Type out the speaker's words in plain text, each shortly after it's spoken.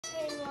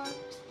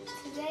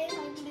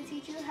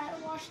you how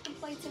to wash the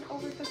plates in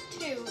Overcooked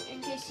 2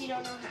 in case you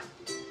don't know how.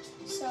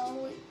 So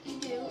what you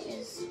do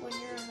is when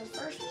you're on the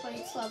first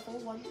plates level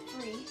 1 to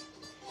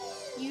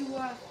 3, you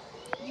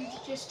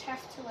just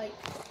have to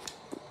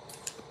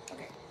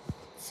okay.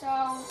 So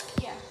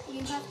yeah,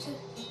 you have to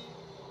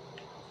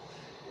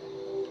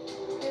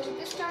with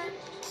this guy.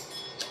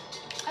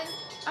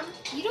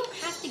 You don't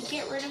have to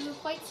get rid of the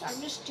plates.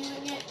 I'm just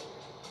doing it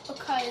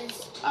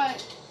because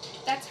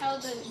that's how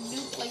the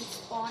new plates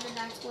spawn, and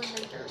that's when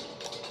they're dirty.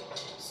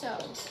 So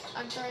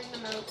I'm throwing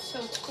them out so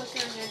it's quicker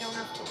and I don't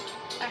have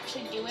to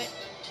actually do it.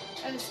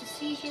 As you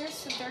see here,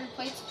 some dirty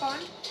plates spawn.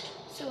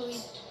 So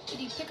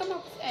you pick them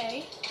up with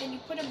A, then you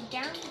put them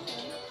down with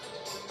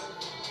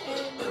A,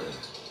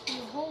 and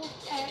you hold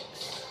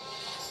X,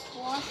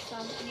 wash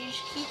them, and you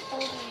just keep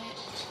holding it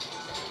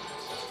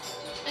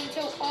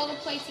until all the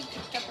plates you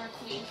picked up are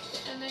clean,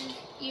 and then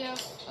you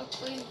have a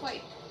clean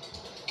plate.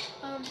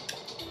 I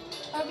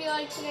hope you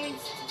like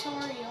today's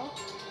tutorial,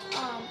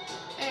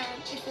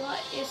 and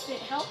if it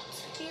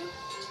helped you,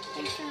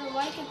 make sure to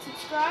like and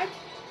subscribe,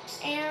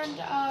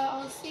 and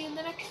I'll see you in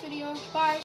the next video. Bye!